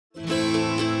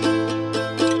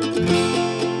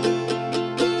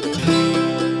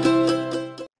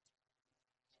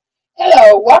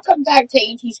welcome back to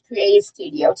Angie's Creative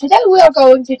Studio. Today we are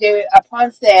going to do a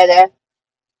poinsettia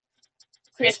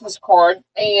Christmas card,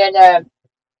 and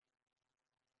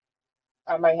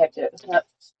I might have to hunt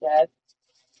stuff.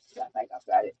 I think I've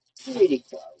got it pretty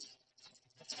close.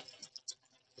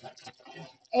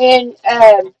 And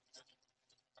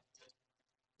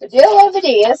the deal of it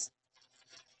is,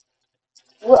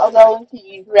 we are going to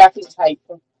use wrapping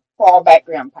paper for our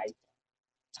background paper.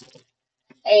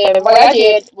 And what I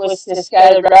did was just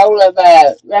got a roll of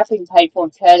wrapping paper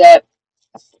and cut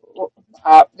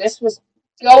up. This was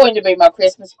going to be my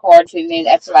Christmas cards, and then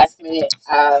at the last minute,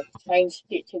 I changed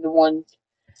it to the one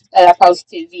that I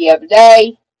posted the other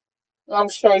day. Long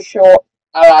story short,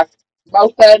 I like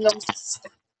both of them,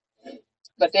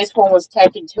 but this one was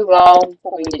taking too long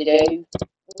for me to do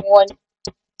one.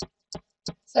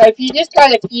 So if you just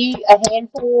got a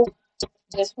handful,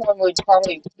 this one would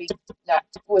probably be not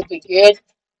would be good.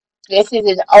 This is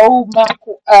an old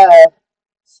Michael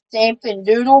stamping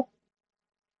doodle,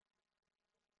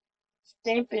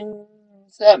 stamping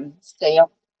something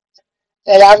stamp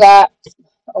that I got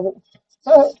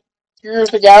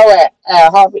years ago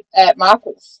at Hobby at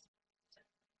Michael's.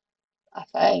 I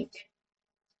think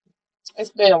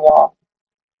it's been a while,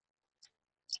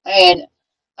 and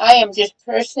I am just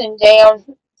pressing down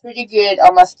pretty good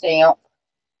on my stamp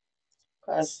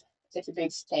because it's a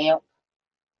big stamp.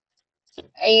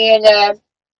 And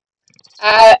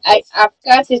I've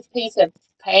got this piece of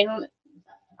paneling.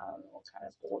 I don't know what kind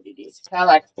of board it is. Kind of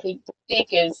like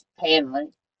thick as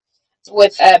paneling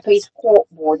with a piece of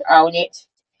corkboard on it,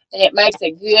 and it makes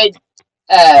a good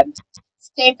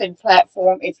stamping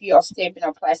platform if you are stamping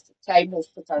on plastic tables,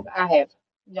 because I have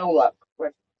no luck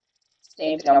with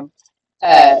stamping on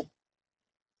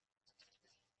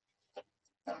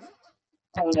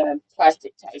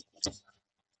plastic tables.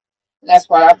 That's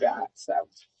what I've got, so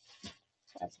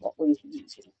that's what we're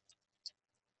using.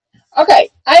 Okay,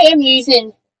 I am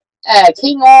using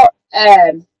King Art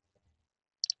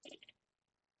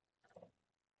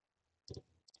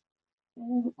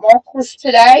markers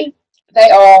today. They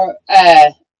are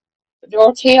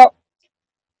door tip.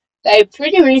 They're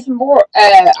pretty reasonable.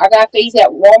 I got these at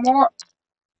Walmart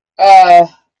a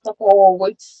couple of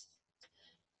weeks,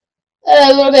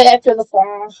 a little bit after the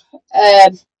fall.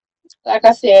 Like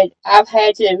I said, I've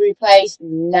had to replace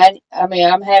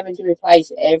I'm having to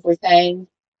replace everything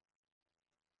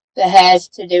that has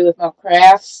to do with my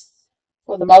crafts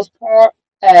for the most part.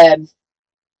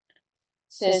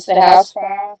 Since the house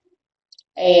farm,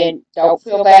 and don't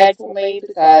feel bad for me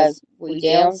because we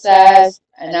downsized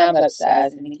and I'm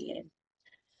upsizing again.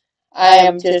 I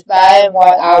am just buying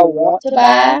what I want to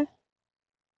buy.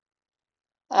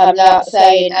 I'm not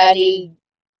saying I need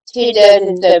 10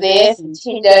 dozens of this and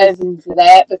 10 dozens of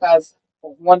that because,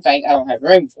 for one thing, I don't have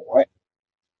room for it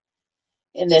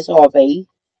in this RV.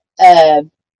 Uh,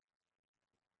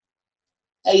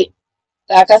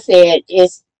 like I said,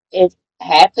 it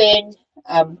happened.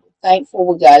 I'm thankful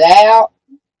we got out,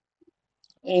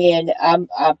 and I'm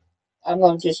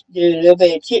going to just do a little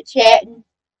bit of chit chatting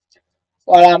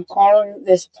while I'm calling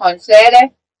this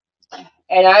poinsettia,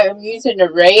 and I am using the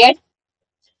red.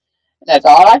 That's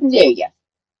all I can do.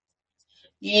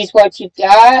 You use what you've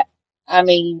got. I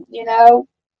mean,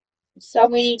 so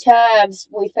many times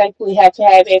we think we have to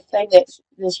have everything that's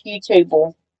this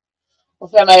YouTuber or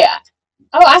somebody.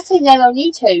 Oh, I seen that on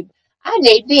YouTube. I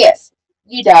need this.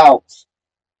 You don't.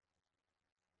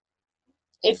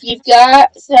 If you've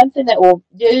got something that will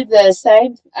do the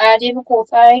same identical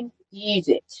thing, use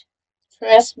it.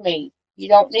 Trust me, you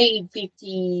don't need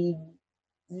 50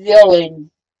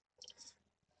 zillion.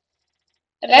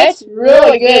 And that's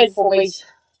really good for me.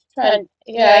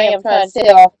 Here I am trying to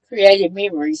sell creative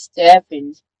memory stuff,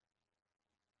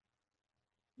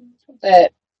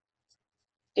 but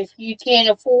if you can't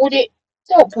afford it,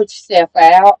 don't put yourself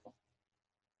out.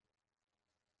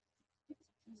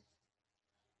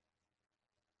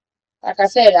 Like I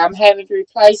said, I'm having to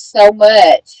replace so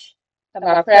much of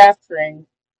my craft room.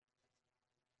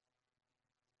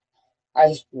 I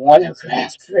just want a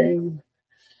craft room.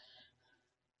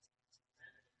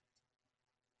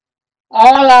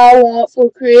 All I want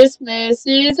for Christmas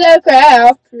is a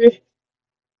craft room.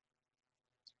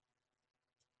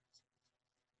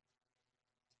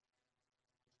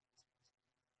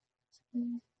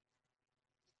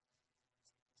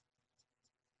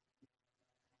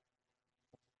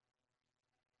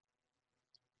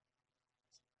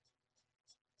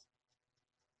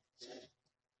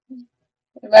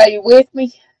 Everybody with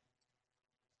me?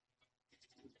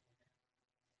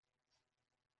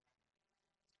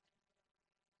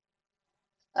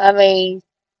 I mean,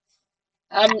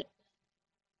 I'm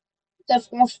The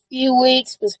first few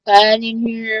weeks was fine in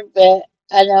here, but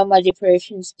I know my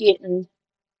depression's getting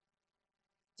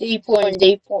deeper and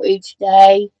deeper each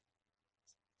day.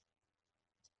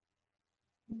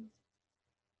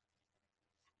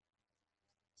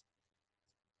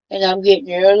 And I'm getting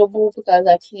irritable because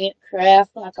I can't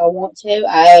craft like I want to.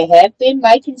 I have been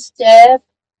making stuff.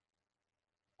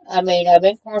 I mean, I've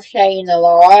been crocheting a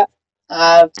lot.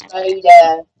 I've made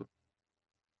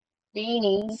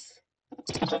beanies.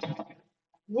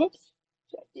 Whoops,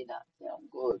 that did not sound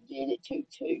good, did it, Toot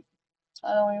Toot?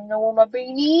 I don't even know where my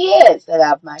beanie is that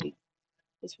I've made.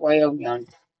 It's way over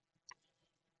yonder.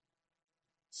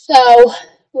 So,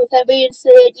 with that being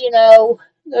said,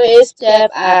 there is stuff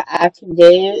I can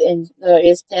do, and there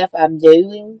is stuff I'm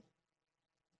doing,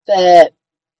 but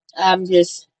I'm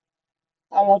just,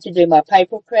 I want to do my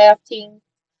paper crafting.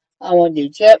 I want to do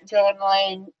junk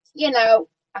journaling.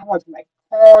 I want to make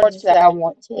cards. I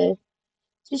want to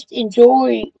just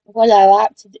enjoy what I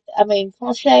like to do. I mean,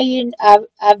 crocheting, I've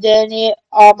done it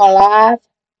all my life.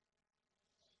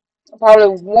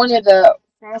 Probably one of the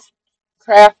first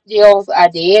craft deals I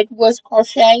did was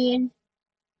crocheting.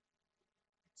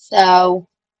 So,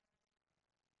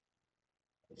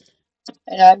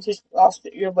 and I just lost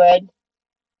the earbud.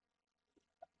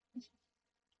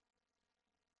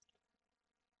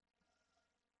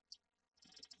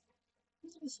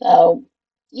 So,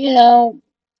 you know,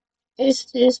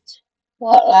 it's just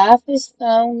what life is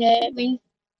thrown at me.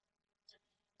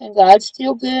 And God's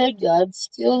still good. God's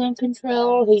still in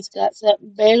control. He's got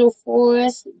something better for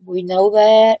us. We know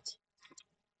that.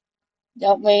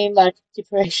 Don't mean my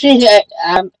depression.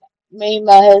 Me and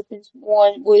my husband's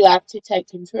one. We like to take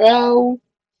control.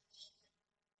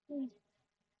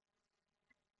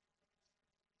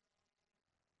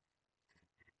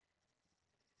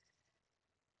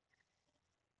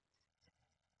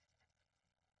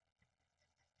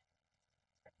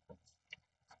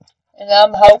 And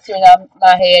I'm hoping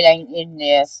my head ain't in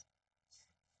this.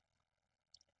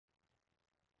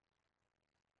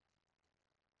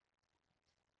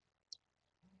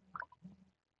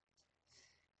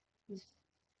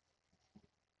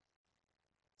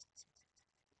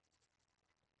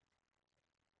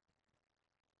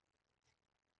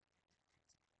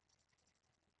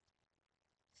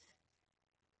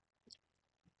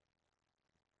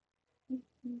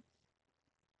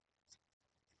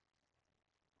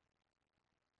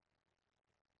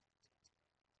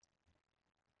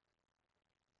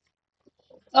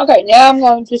 Okay, now I'm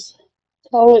going to just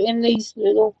color in these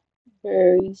little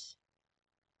berries.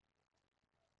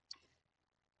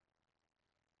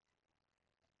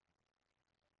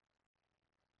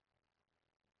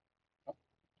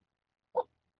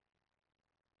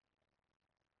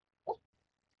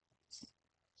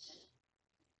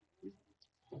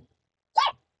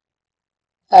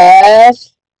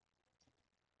 As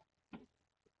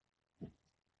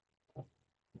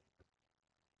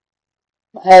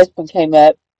my husband came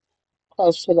up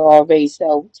close to the RV,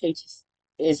 so Teach's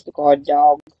is the guard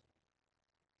dog.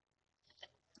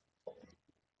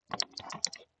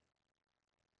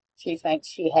 She thinks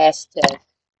she has to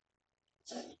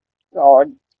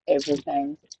guard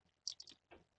everything.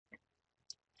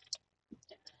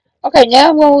 Okay, now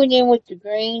I'm going in with the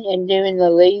green and doing the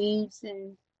leaves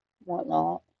and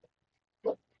whatnot.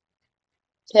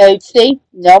 Tootsie,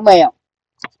 no ma'am.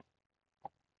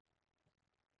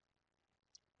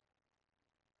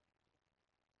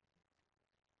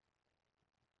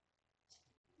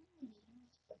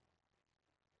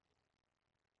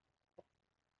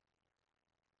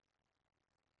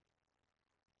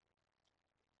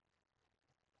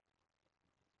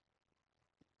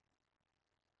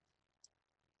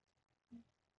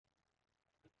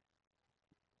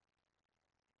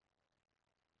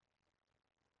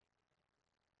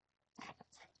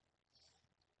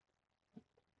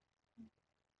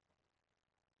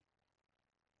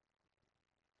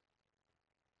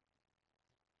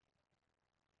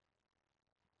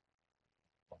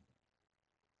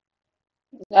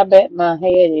 I bet my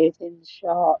head is in the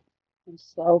shot. I'm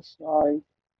so sorry.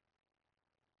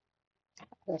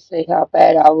 Let's see how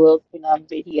bad I look when I'm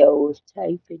video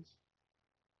taping.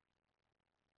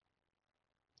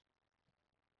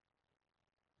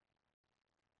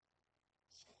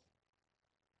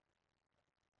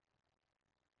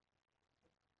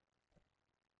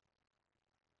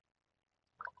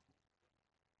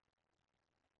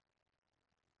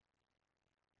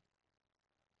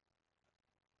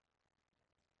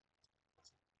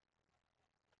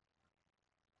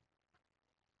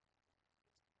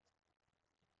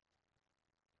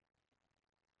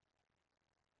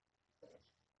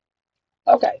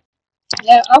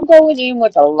 Now I'm going in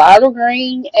with a lighter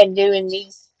green and doing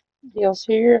these deals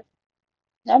here.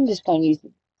 I'm just going to use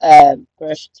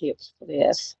brush tips for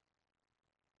this.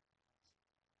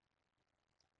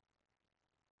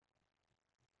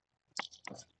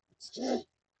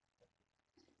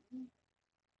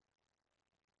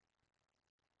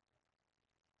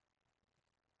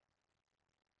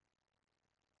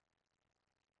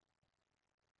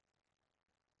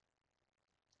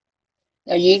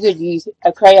 Now you could use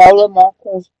a Crayola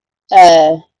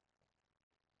uh,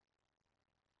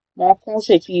 markers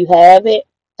if you have it.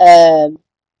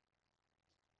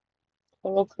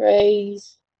 Color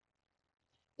Craze,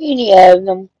 any of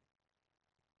them.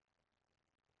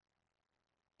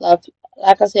 Like,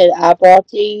 like I said, I bought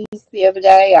these the other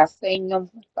day. I seen them.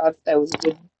 Thought they was a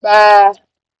good buy.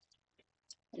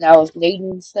 And I was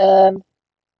needing some.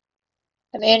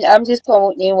 And then I'm just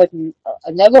going in with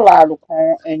another lighter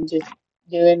point and just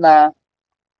doing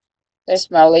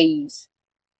that's my leaves.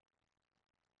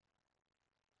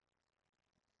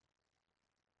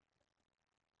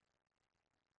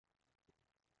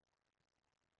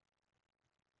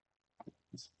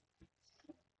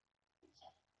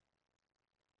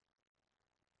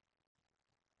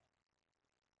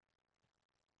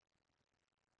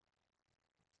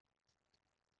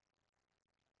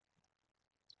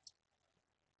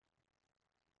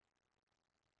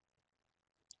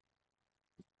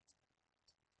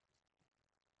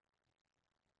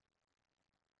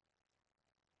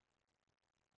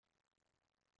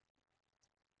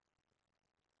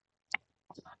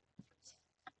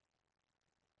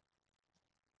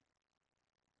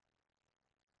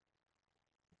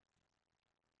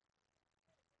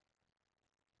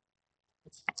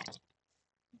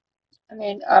 And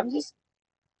then I'm just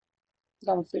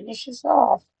going to finish this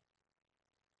off.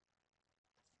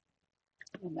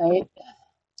 And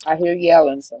I hear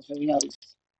yelling, so who knows.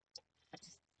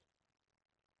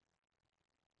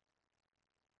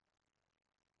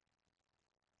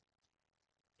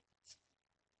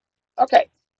 Okay,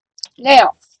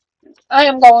 now I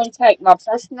am going to take my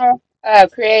personal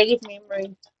creative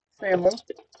memory trimmer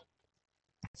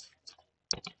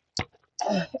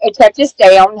and cut this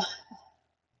down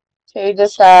to the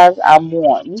size I'm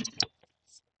wanting.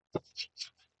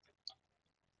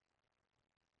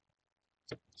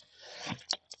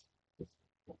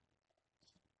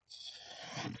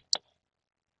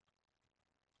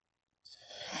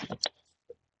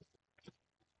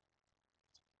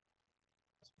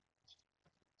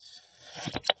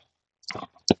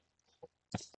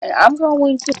 And I'm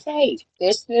going to take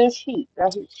this little sheet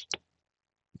right here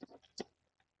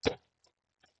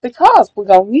because we're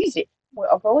going to use it.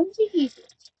 We're going to use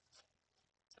it.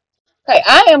 Okay,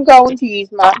 I am going to use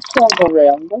my corner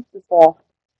round before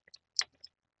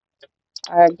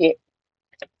I get,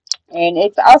 and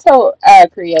it's also a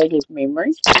creative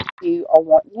memory if you are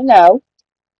wanting to know.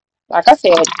 Like I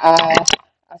said, I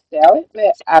sell it,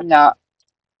 but I'm not.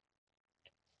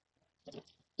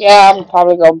 Yeah, I'm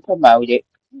probably going to promote it.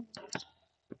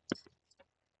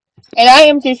 And I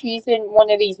am just using one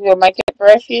of these little makeup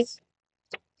brushes.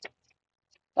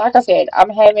 Like I said, I've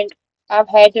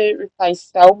had to replace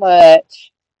so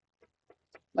much.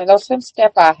 But there's some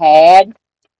stuff I had.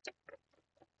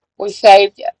 We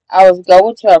saved, I was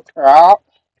going to a crop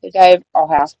the day of our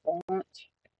house burnt.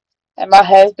 And my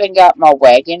husband got my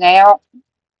wagon out.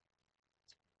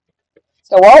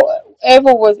 So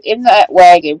whatever was in that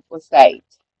wagon was saved.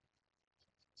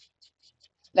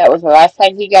 That was the last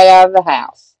thing he got out of the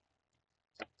house.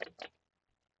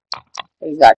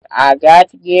 He's like, I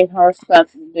got to give her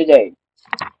something to do.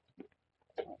 I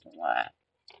don't know why,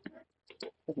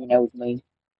 because he knows me.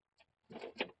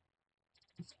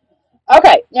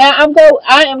 Okay, now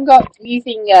I am go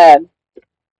using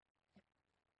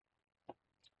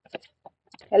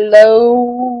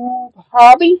Hello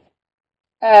Hobby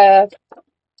uh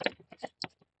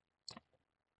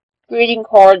greeting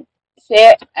card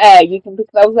set. You can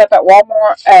pick those up at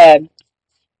Walmart.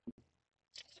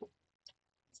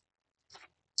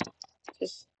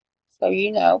 Just so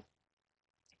you know,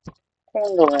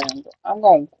 corner around. I'm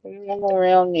going to corner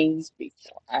around these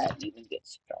before I even get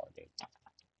started.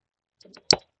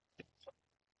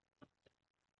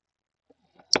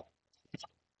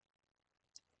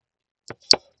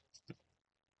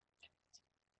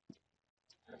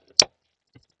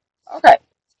 Okay,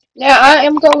 now I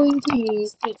am going to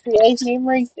use the Create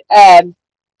Memories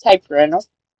tape runner.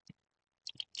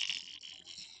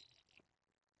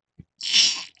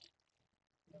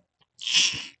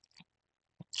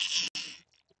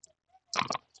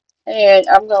 And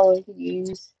I'm going to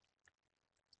use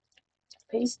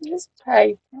a piece of this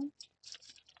paper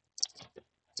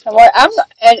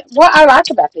And what I like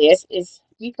about this is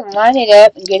you can line it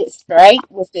up and get it straight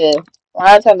with the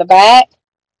lines on the back,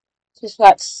 just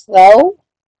like so.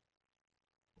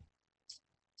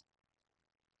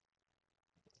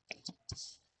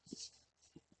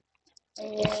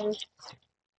 And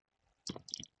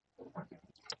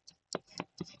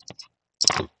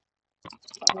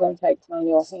I'm going to take my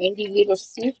little handy little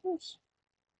scissors.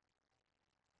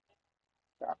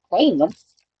 I'll clean them.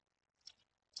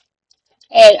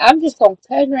 And I'm just going to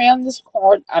cut around this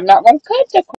card. I'm not going to cut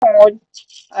the card.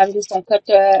 I'm just going to cut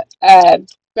the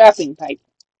wrapping paper.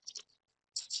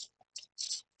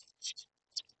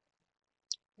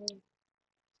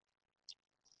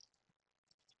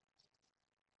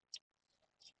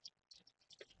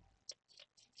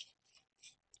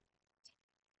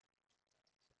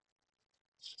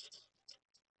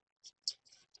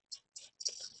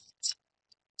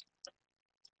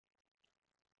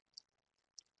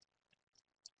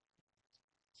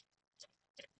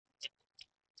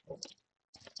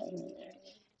 And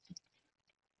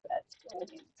that's going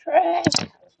in the trash.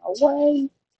 Away.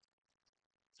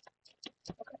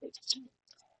 Okay.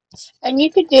 And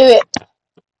you could do it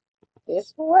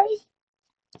this way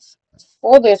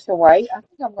or this way. I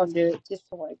think I'm going to do it this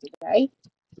way today.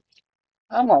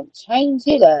 I'm going to change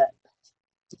it up.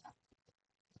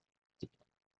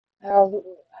 How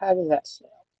does that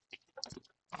sound?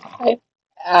 Okay.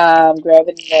 I'm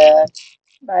grabbing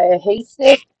my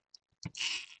adhesive.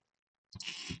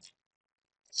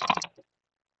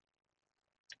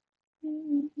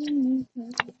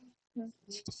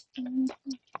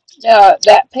 Now,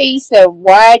 that piece of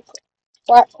white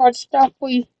cardstock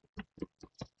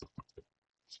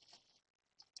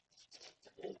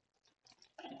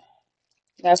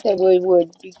I said we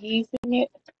would be using it.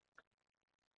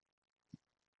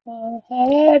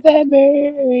 Have a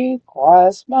Merry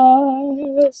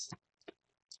Christmas.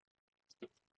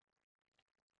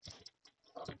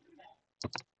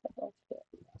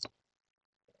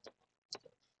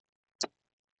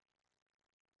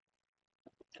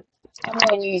 I'm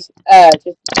going to use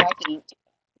just black ink.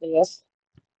 This.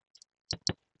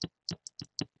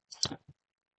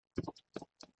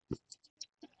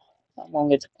 I'm going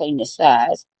to get to clean the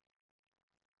size.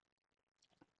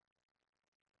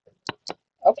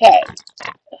 Okay.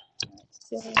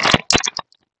 So,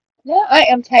 now I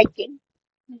am taking.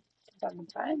 If I can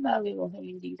find my little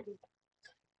handy.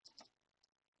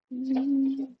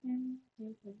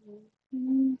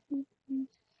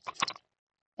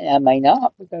 And I may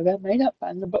not, because I may not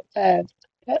find the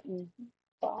cutting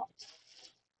box.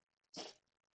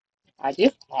 I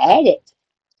just had it.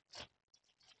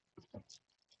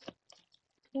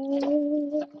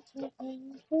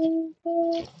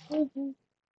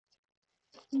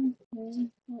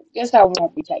 Guess I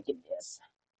won't be taking this.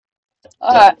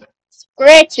 Alright,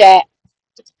 scratch that.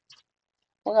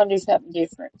 We're going to do something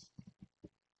different.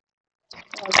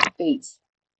 These.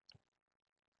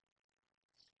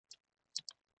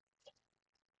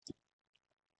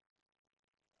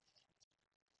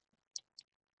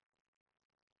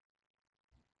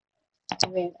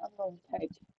 And then I'm going to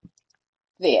take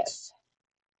this.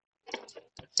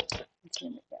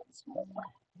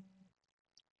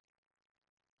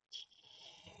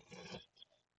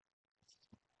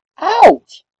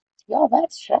 Ouch! Y'all,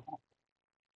 that's sharp.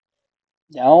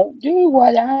 Don't do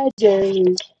what I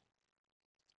do.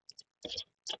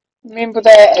 Remember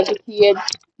that as a kid,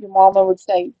 your mama would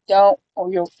say, don't,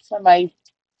 or somebody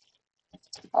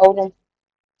told them,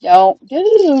 don't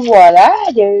do what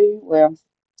I do. Well,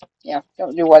 yeah,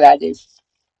 don't do what I do.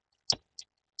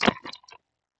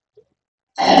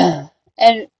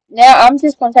 And now I'm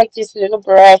just going to take this little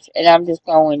brush and I'm just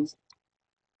going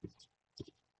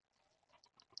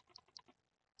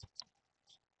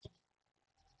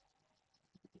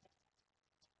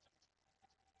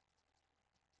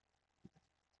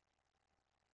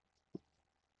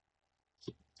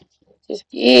just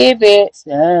give it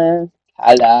some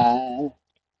color.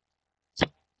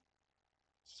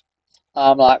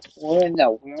 I'm like, where in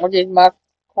the world is my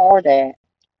card at?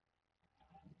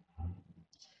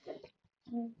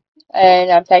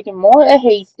 And I'm taking more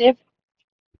adhesive.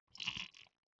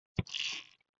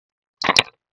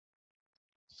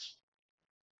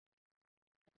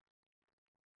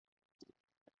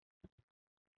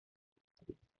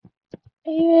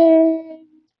 And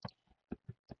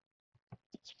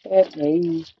get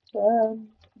me some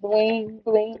bling,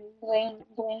 bling, bling,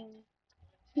 bling.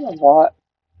 You know what?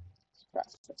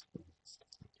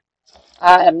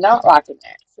 I am not liking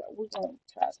that, so we're going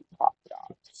to try some pop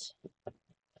dots.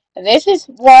 And this is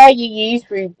why you use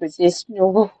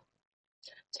repositional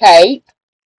tape.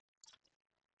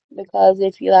 Because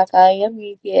if you like I am,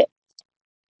 you get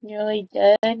nearly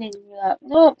done and you're like,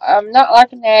 nope, I'm not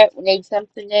liking that. We need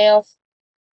something else.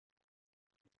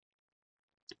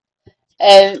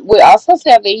 And we also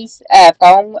sell these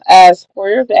foam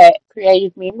squares at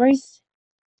Creative Memories.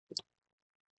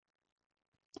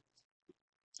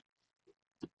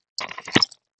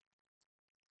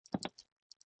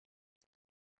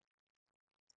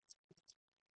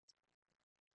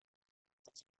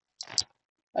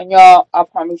 And y'all, I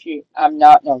promise you, I'm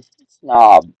not no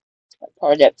snob.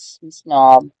 Products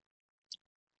snob.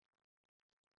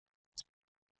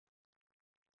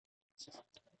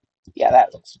 Yeah,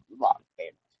 that looks a lot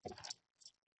better.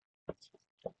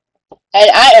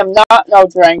 And I am not no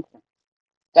drinker,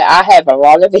 but I have a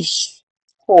lot of these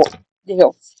for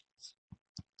deals.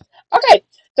 Okay,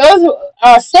 those are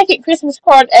our second Christmas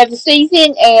card of the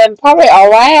season, and probably our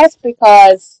last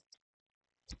because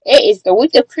it is the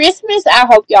week of Christmas. I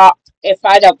hope y'all, if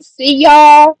I don't see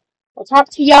y'all or talk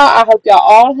to y'all, I hope y'all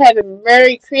all have a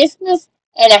Merry Christmas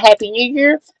and a Happy New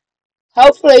Year.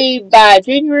 Hopefully by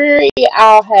January,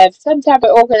 I'll have some type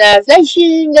of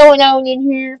organization going on in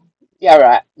here. Yeah,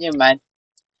 right. Never mind.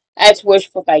 That's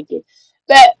wishful thinking.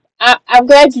 But I'm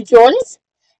glad you joined us.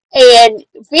 And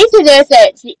visit us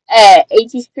at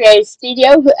Angie's Creative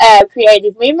Studio,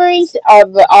 Creative Memories. All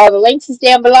the links is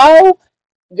down below.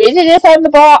 Visit us on the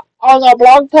blog on our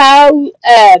blog page.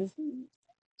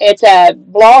 It's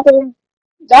blogger.com,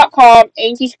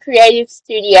 Angie's Creative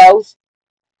Studios.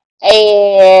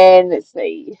 And let's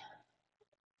see.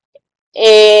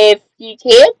 If you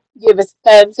can, give us a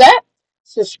thumbs up.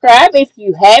 Subscribe if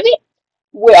you haven't.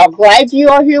 We are glad you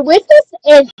are here with us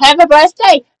and have a blessed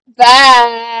day.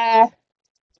 Bye.